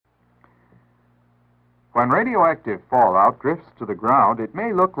When radioactive fallout drifts to the ground, it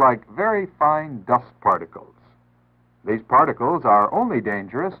may look like very fine dust particles. These particles are only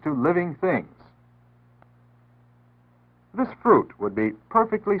dangerous to living things. This fruit would be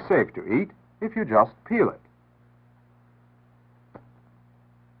perfectly safe to eat if you just peel it.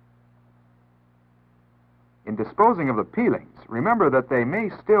 In disposing of the peelings, remember that they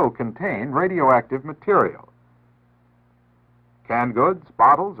may still contain radioactive material. Canned goods,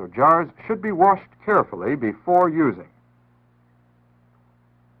 bottles, or jars should be washed carefully before using.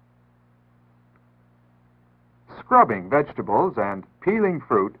 Scrubbing vegetables and peeling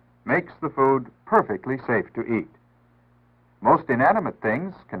fruit makes the food perfectly safe to eat. Most inanimate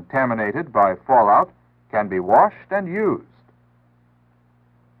things contaminated by fallout can be washed and used.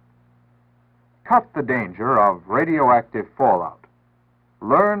 Cut the danger of radioactive fallout.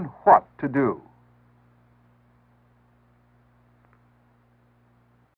 Learn what to do.